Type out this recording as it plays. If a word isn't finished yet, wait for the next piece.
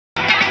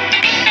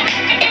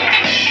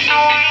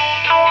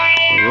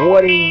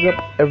What is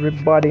up,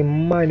 everybody?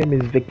 My name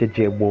is Victor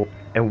J. Wolf,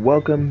 and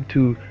welcome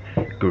to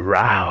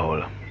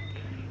Graal.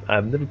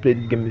 I've never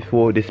played this game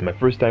before. This is my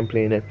first time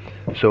playing it,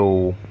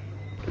 so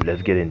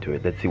let's get into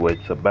it. Let's see what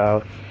it's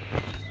about.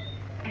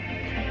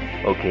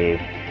 Okay,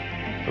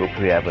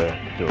 hopefully I have a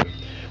tutorial.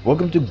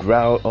 Welcome to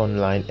Graal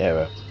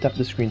Era. Tap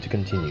the screen to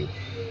continue.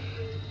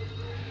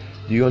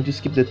 Do you want to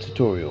skip the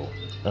tutorial?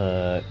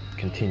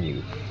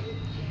 Continue.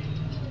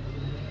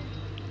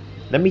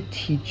 Let me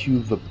teach you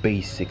the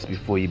basics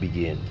before you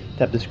begin.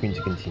 Tap the screen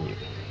to continue.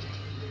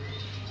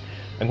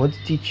 I'm going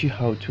to teach you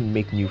how to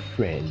make new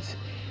friends.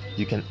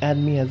 You can add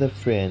me as a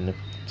friend.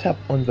 Tap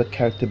on the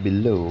character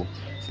below.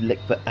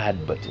 Select the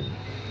add button.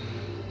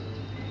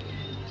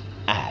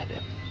 Add.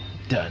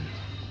 Done.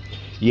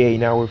 Yay,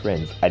 now we're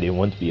friends. I didn't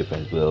want to be a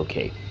friend, but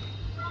okay.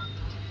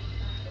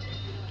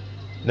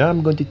 Now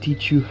I'm going to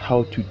teach you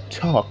how to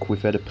talk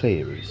with other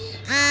players.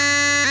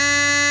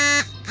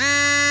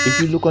 If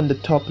you look on the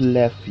top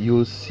left,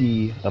 you'll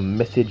see a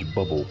message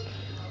bubble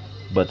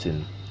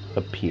button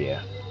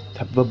appear.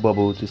 Tap the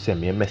bubble to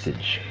send me a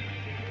message.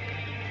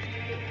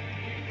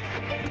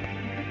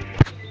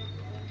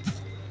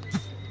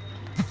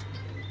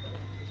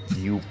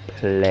 You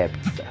pleb.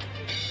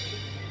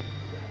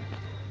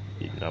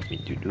 Did not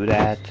mean to do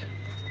that.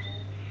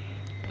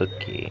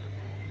 Okay.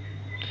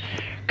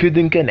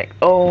 Couldn't connect.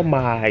 Oh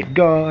my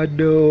god,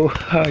 no.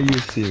 Are you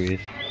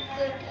serious?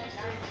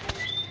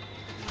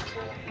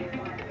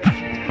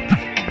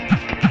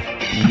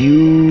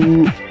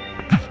 You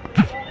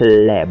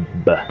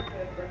pleb.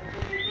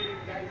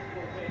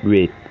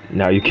 Wait,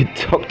 now you can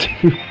talk to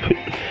me.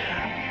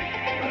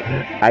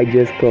 I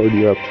just called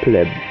you a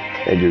pleb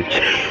and you're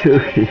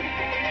chilling.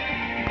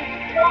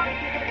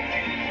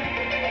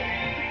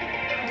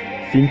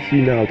 Since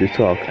you know how to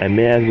talk, I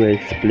may as well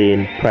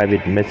explain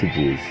private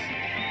messages.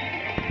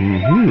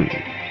 I'm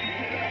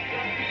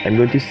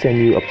going to send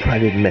you a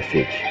private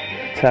message.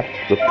 Tap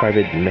the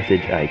private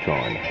message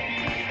icon.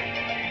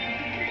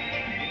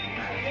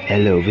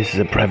 Hello, this is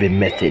a private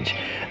message.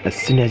 As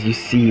soon as you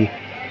see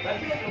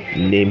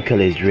name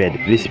color is red,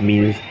 this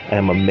means I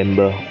am a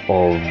member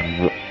of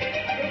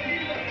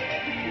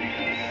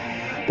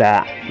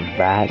that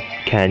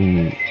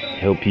can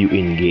help you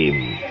in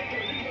game.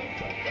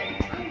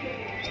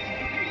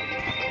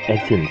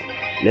 Essence,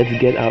 let's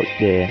get out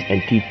there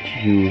and teach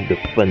you the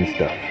fun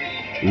stuff.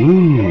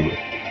 Ooh,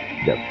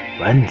 the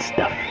fun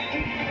stuff.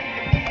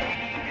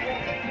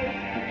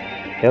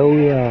 Hell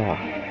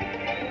yeah.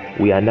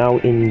 We are now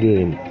in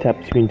game.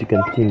 Tap screen to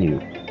continue.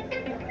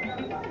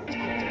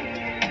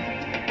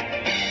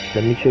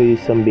 Let me show you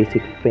some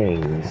basic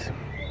things.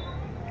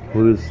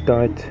 We'll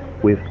start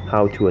with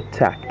how to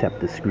attack. Tap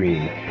the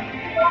screen.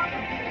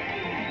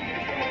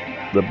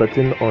 The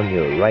button on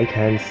your right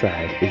hand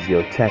side is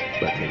your attack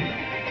button.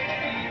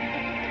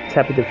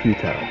 Tap it a few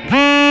times.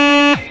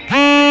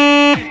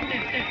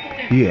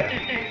 Yeah.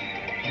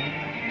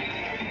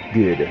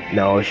 Good.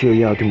 Now I'll show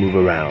you how to move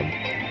around.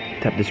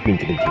 Tap the screen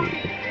to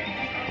continue.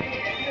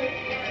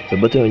 The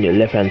button on your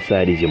left hand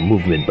side is your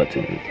movement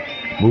button.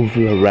 Move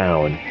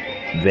around,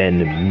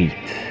 then meet.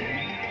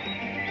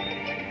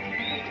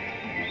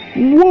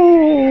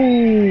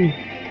 Whoa!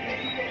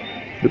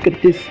 Look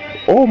at this.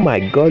 Oh my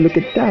god, look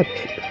at that.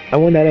 I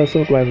want that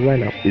assault rifle right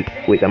now.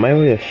 Wait, am I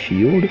on a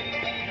shield?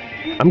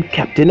 I'm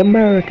Captain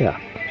America.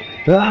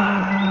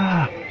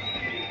 Ah!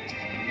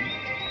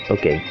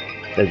 Okay,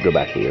 let's go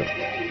back here.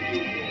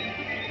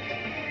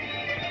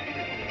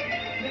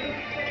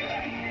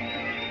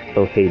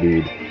 Oh, hey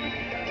dude.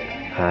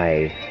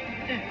 Hi.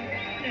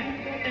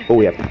 Oh,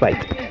 we have to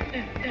fight.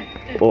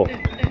 Oh,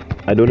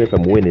 I don't know if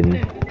I'm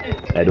winning.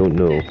 I don't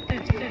know.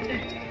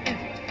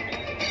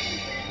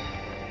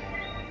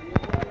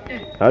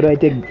 How do I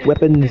take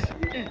weapons?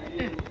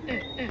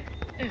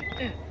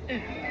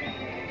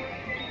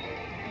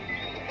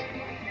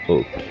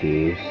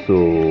 Okay,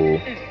 so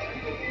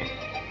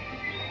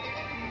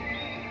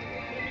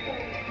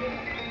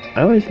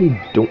I honestly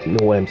don't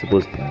know what I'm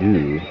supposed to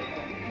do.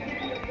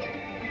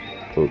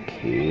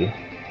 Okay.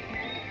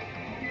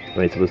 Am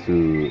I supposed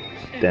to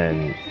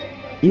stand?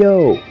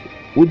 Yo,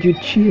 would you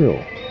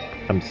chill?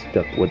 I'm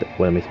stuck. What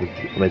am I supposed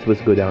to do? Am I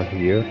supposed to go down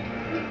here?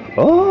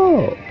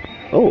 Oh,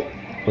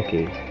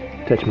 okay.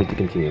 Touch me to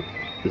continue.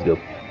 Let's go.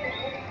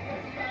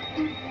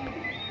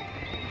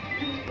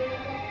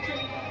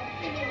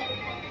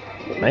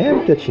 I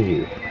am touching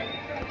you.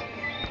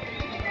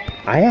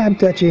 I am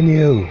touching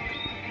you.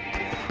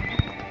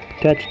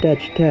 Touch,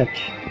 touch,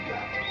 touch.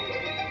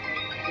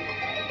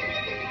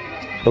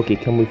 Okay,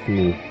 come with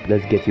me.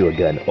 Let's get you a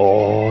gun.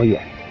 Oh,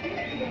 yeah.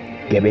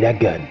 Give me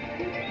that gun.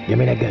 Give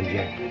me that gun,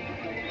 Jerry.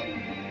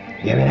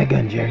 Give me that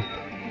gun, Jerry.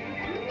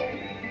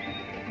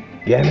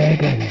 Give me that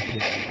gun,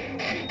 Jerry.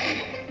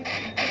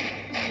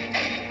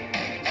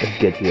 Let's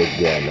get you a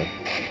gun.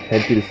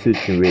 Head to the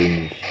shooting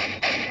range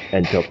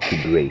and talk to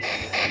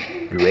Grace.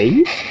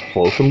 Grace?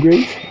 Fall from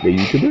Grace? The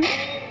YouTuber?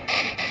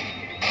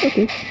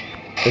 Okay.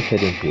 Let's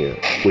head in here.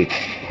 Wait,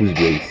 who's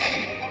Grace?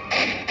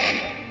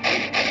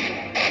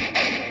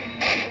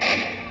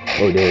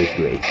 Oh, there's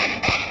Grace.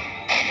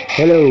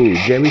 Hello,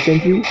 Jerry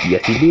sent you?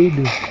 Yes, he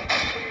did.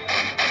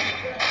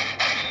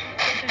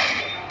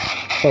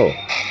 Oh,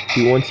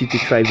 he wants you to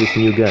try this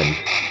new gun.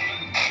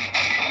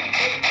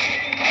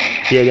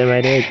 Yeah, then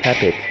right there,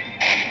 tap it.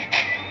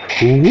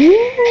 Woo!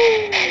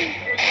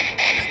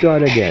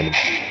 Start again.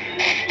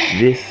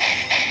 This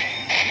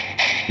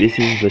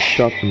is the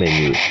shop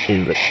menu.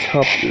 In the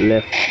top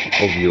left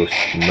of your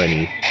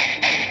money.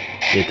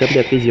 The top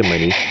left is your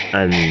money,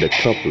 and the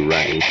top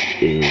right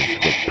is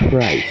the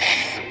price.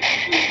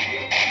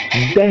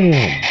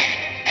 Damn!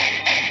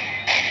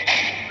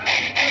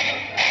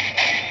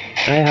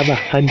 I have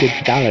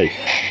 $100.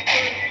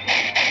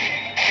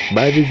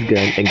 Buy this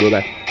gun and go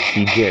back to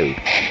see Jerry.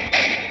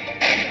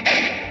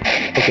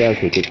 Okay, I'll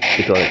take it.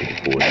 It's all I can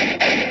afford.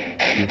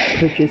 You've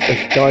purchased a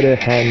starter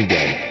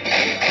handgun.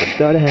 The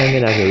starter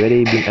handgun has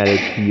already been added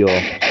to your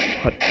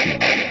hotkey.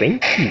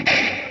 Thank you.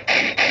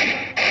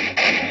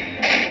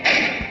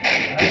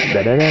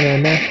 Dum dum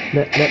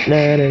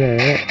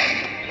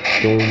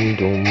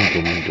dum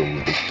dum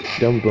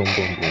dum dum dum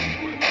dum.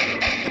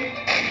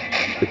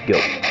 Let's go.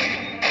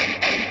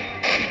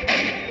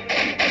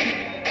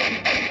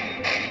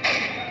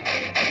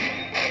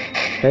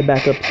 Head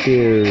back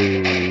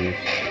upstairs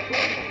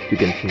to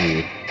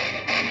continue.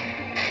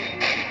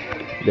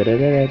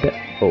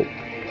 Oh,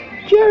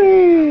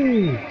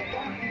 Jerry!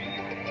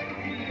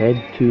 Head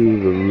to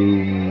the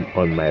room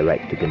on my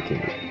right to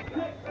continue.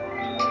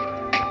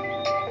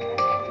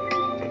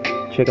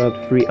 Check out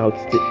free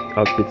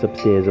outfits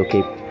upstairs,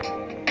 okay?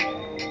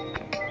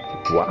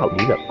 Wow,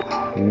 these are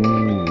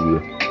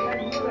cool.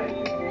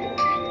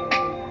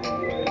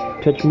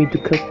 Touch me to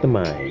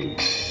customize.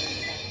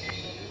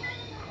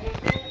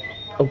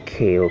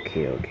 Okay.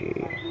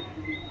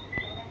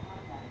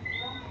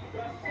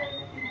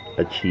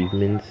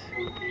 Achievements.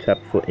 Tap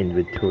for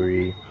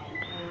inventory.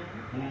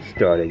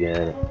 Start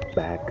again.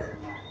 Back.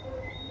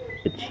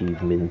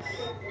 Achievements.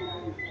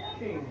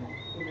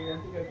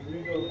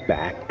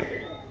 Back.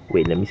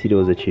 Wait, let me see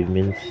those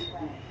achievements.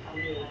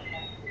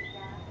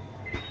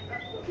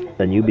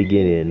 A new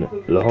beginning.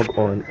 Log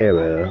on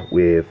error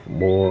with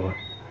more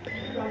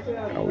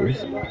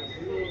hours.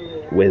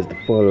 Where's the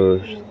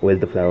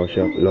flower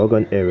shop? Log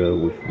on error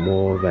with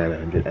more than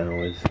 100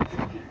 hours.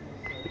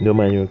 No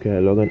manual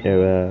care. Log on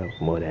error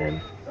more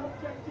than.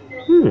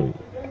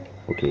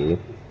 Okay.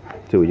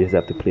 So we just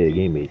have to play the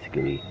game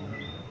basically.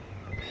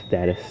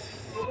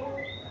 Status.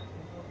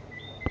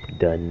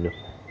 Done.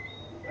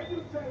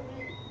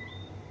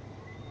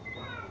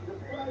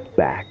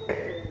 Back.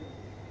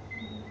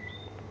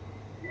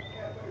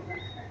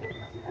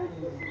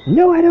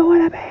 No, I don't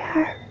want to be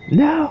her.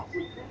 No.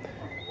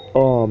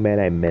 Oh man,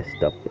 I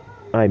messed up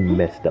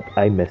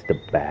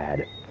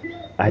bad.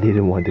 I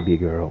didn't want to be a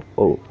girl.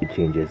 Oh, it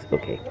changes.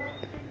 Okay.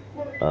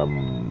 How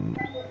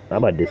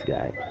about this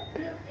guy?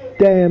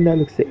 Damn, that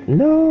looks sick.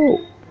 No.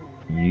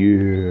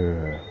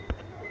 Yeah.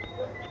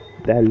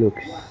 That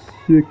looks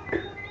sick.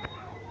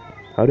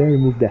 How do I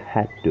remove the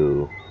hat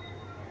though?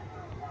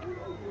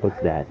 What's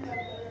that?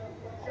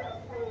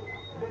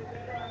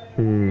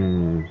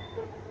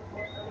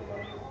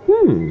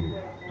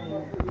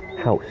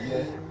 House.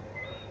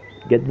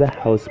 Get the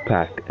house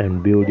pack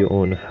and build your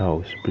own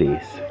house,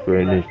 place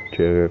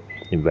furniture,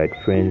 invite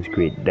friends,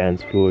 create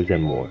dance floors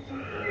and more.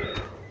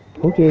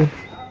 Okay.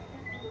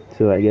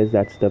 So I guess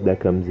that's stuff that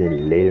comes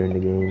in later in the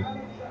game.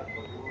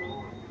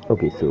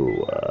 Okay, so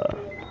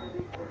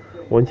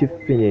once you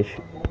finish,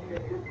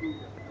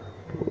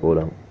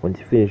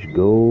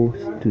 go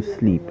to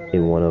sleep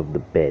in one of the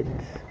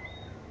beds.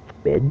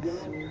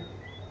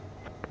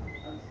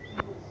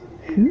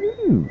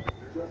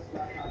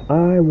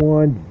 I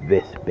want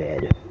this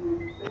bed.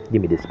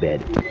 Give me this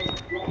bed.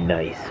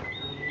 Nice.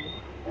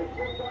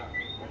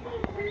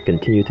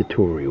 Continue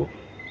tutorial.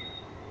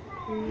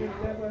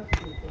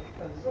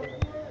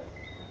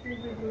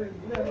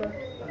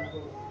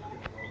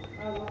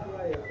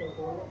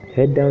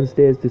 Head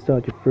downstairs to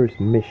start your first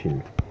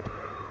mission.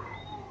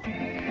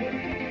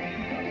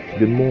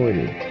 Good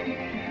morning.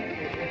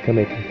 Come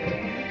here.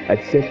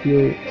 I've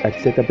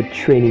set up a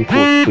training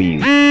course for you.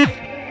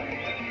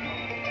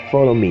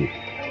 Follow me.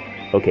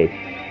 Okay.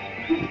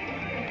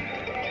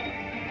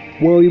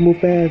 Whoa, you move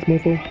fast,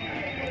 mofo.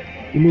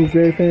 You move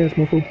very fast,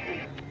 mofo.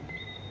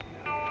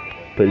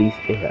 Police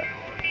era.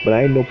 But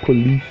I ain't no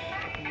police.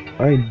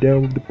 I ain't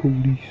down with the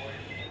police.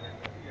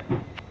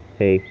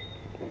 Hey.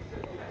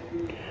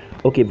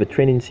 Okay, the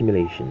training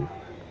simulation.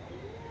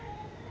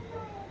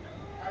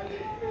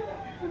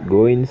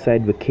 Go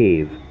inside the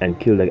cave and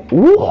kill the guy.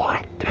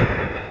 What?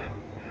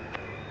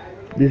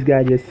 This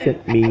guy just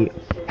sent me.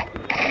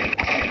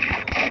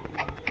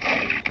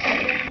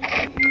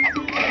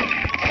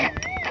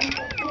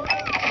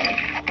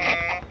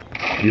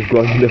 You've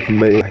got enough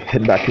money.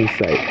 Head back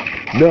inside.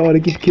 No, they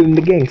keep killing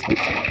the gangsters.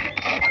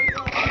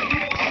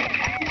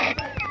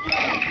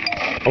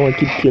 I want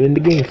to keep killing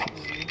the gangsters.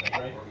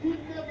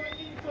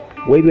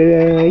 Wait.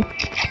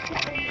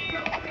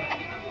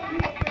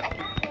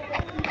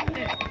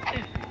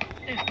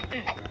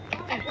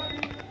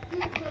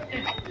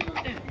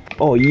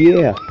 Oh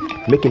yeah,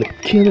 making a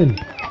killing.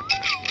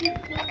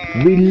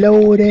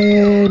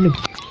 Reloading!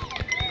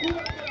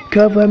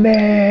 Cover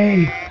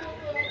me!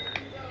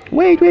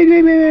 Wait.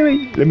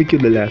 Let me kill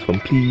the last one,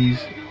 please.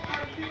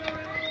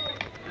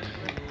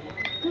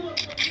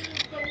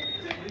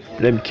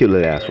 Let me kill the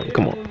last one.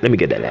 Come on. Let me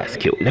get that last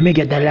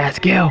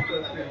kill.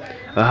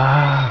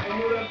 Ah.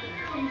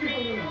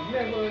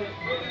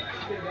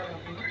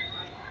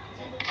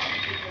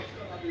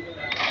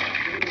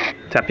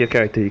 Tap your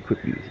character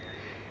equip use.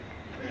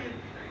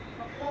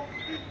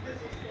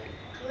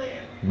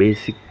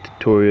 Basic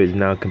tutorial is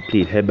now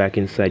complete. Head back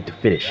inside to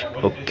finish.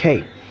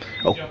 Okay,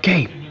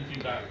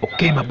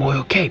 my boy.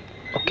 Okay.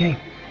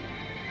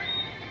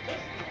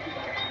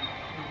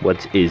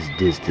 What is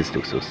this? This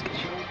looks so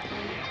sketchy.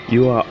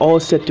 You are all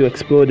set to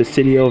explore the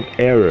city of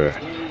Error.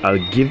 I'll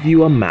give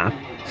you a map,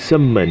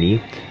 some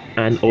money,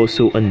 and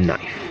also a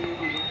knife.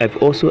 I've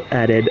also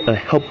added a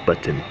help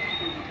button.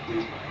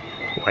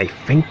 Why,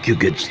 thank you,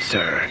 good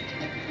sir.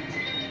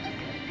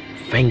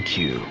 Thank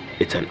you.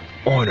 It's an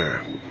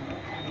honor.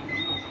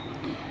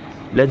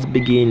 Let's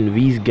begin.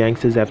 These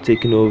gangsters have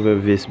taken over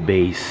this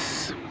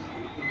base.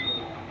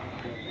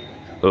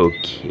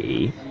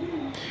 Okay.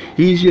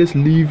 He's just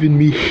leaving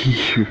me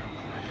here.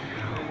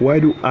 Why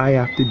do I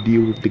have to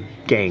deal with the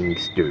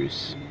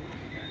gangsters?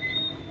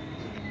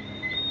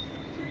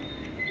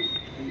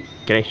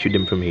 Can I shoot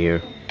them from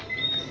here?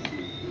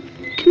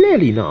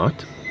 Clearly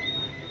not.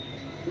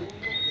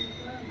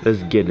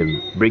 Let's get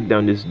him. Break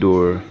down this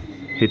door.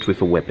 Hit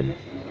with a weapon.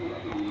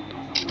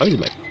 Oh, this is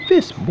my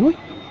fist, boy.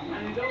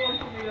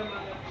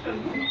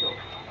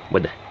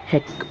 What the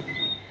heck?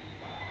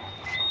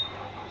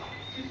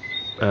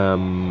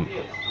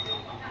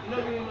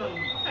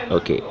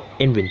 Okay,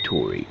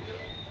 inventory.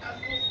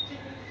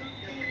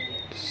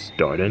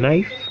 Start a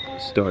knife.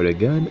 Start a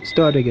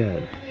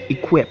gun.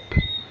 Equip.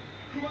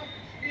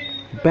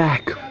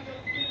 Back.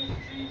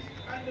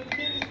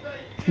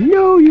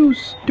 No, you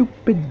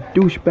stupid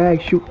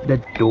douchebag. Shoot the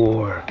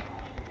door.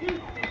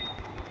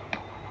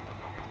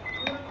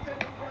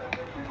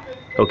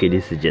 Okay,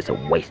 this is just a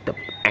waste of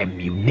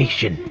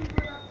ammunition.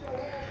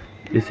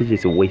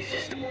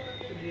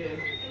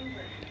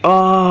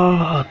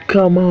 Oh,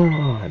 come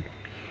on.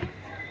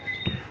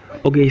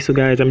 Okay, so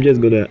guys, I'm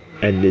just gonna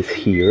end this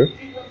here.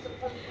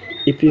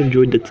 If you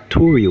enjoyed the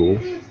tutorial,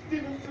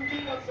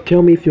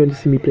 tell me if you want to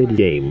see me play the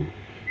game.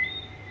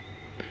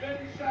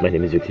 My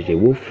name is Victor J.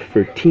 Wolf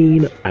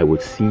 13. I will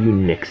see you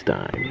next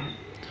time.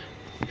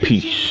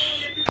 Peace.